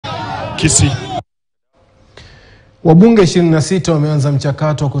Kisii. Wabunge 26 wameanza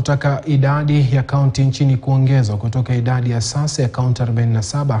mchakato wa kutaka idadi ya kaunti nchini kuongezwa kutoka idadi ya sasa ya kaunti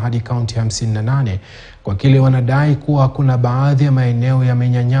 47 hadi kaunti 58 kwa kile wanadai kuwa kuna baadhi ya maeneo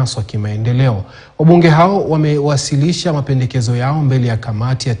yamenyanyaswa kimaendeleo. Wabunge hao wamewasilisha mapendekezo yao mbele ya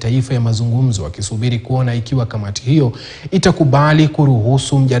kamati ya taifa ya mazungumzo wakisubiri kuona ikiwa kamati hiyo itakubali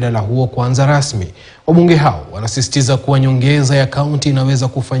kuruhusu mjadala huo kuanza rasmi. Wabunge hao wanasisitiza kuwa nyongeza ya kaunti inaweza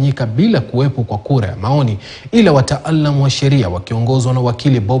kufanyika bila kuwepo kwa kura ya maoni, ila wataalamu wa sheria wakiongozwa na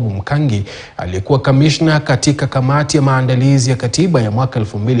wakili Bob Mkangi aliyekuwa kamishna katika kamati ya maandalizi ya katiba ya mwaka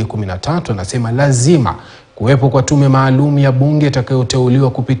 2013 anasema lazima kuwepo kwa tume maalum ya bunge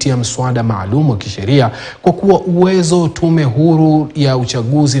itakayoteuliwa kupitia mswada maalum wa kisheria kwa kuwa uwezo tume huru ya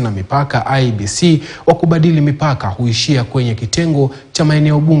uchaguzi na mipaka IEBC wa kubadili mipaka huishia kwenye kitengo cha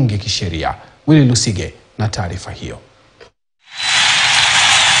maeneo bunge kisheria. Willy Lusige na taarifa hiyo.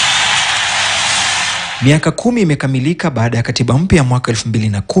 Miaka 10 imekamilika baada ya katiba mpya mwaka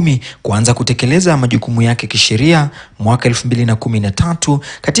 2010 kuanza kutekeleza majukumu yake kisheria mwaka 2013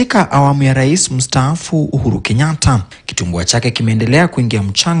 katika awamu ya Rais mstaafu Uhuru Kenyatta. Kitumbua chake kimeendelea kuingia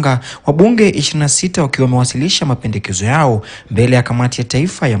mchanga, wabunge 26 wakiwa wamewasilisha mapendekezo yao mbele ya kamati ya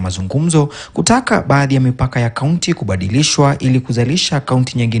taifa ya mazungumzo kutaka baadhi ya mipaka ya kaunti kubadilishwa ili kuzalisha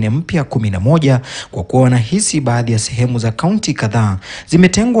kaunti nyingine mpya 11 kwa kuwa wanahisi baadhi ya sehemu za kaunti kadhaa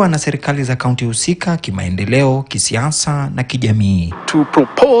zimetengwa na serikali za kaunti husika kimaendeleo, kisiasa na kijamii. To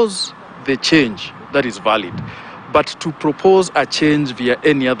propose the change that is valid, but to propose a change via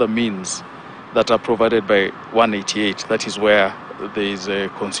any other means that are provided by 188, that is where there is a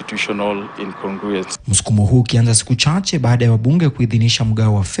constitutional incongruence. Msukumo huu ukianza siku chache baada ya wabunge kuidhinisha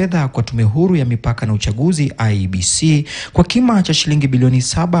mgao wa fedha kwa tume huru ya mipaka na uchaguzi IEBC kwa kima cha shilingi bilioni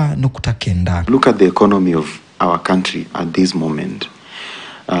 7.9. Look at the economy of our country at this moment.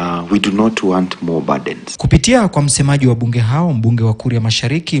 We do not want more burdens. Kupitia kwa msemaji wa bunge hao, mbunge wa Kuria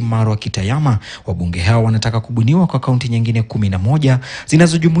Mashariki Marwa Kitayama, wabunge hao wanataka kubuniwa kwa kaunti nyingine 11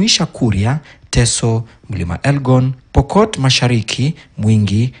 zinazojumuisha Kuria, Teso, Mlima Elgon, Pokot Mashariki,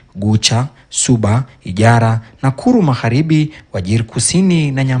 Mwingi, Gucha, Suba, Ijara, Nakuru Magharibi, Wajir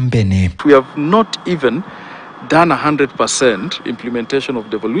Kusini na Nyambene. We have not even done 100% implementation of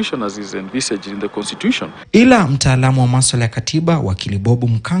devolution as is envisaged in the constitution. Ila mtaalamu wa masuala ya katiba wakili Bob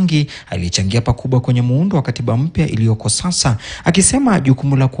Mkangi aliyechangia pakubwa kwenye muundo wa katiba mpya iliyoko sasa, akisema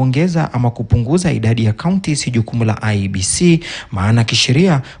jukumu la kuongeza ama kupunguza idadi ya kaunti si jukumu la IEBC, maana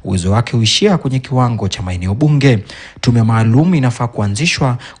kisheria uwezo wake huishia kwenye kiwango cha maeneo bunge. Tume maalum inafaa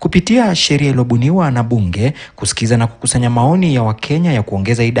kuanzishwa kupitia sheria iliyobuniwa na bunge kusikiza na kukusanya maoni ya Wakenya ya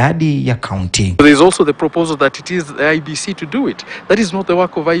kuongeza idadi ya kaunti. There is also the proposal that it is the IEBC to do it. That is not the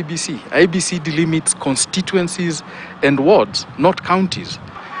work of IEBC. IEBC delimits constituencies and wards, not counties.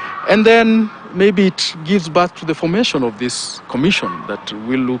 And then maybe it gives birth to the formation of this commission that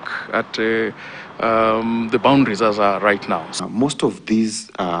will look at the boundaries as are right now. Most of these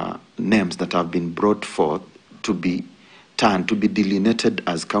names that have been brought forth to be delineated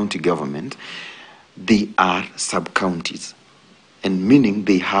as county government, they are sub-counties. And meaning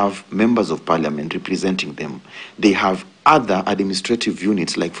they have members of parliament representing them. They have other administrative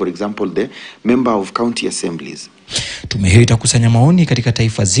units, like for example the member of county assemblies. Tume hiyo itakusanya maoni katika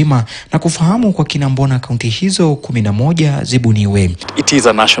taifa zima na kufahamu kwa kina mbona kaunti hizo 11 zibuniwe. It is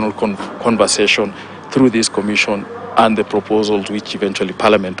a national conversation through this commission and the proposals which eventually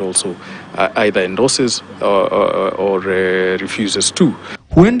parliament also either endorses or refuses to.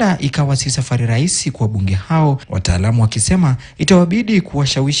 Huenda ikawa si safari rahisi kwa bunge hao, wataalamu wakisema itawabidi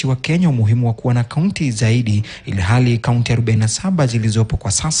kuwashawishi wa Kenya umuhimu wa kuwa na kaunti zaidi, ili hali kaunti 47 zilizopo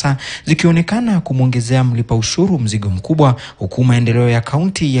kwa sasa zikionekana kumwongezea mlipa ushuru mzigo mkubwa, huku maendeleo ya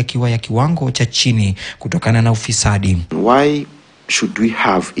kaunti yakiwa ya kiwango cha chini kutokana na ufisadi. Why should we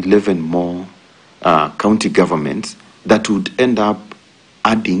have 11 more county governments that would end up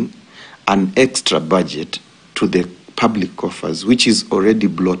adding an extra budget to the public coffers, which is already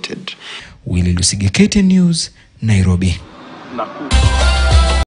bloated? Willy Lusige, KTN News, Nairobi.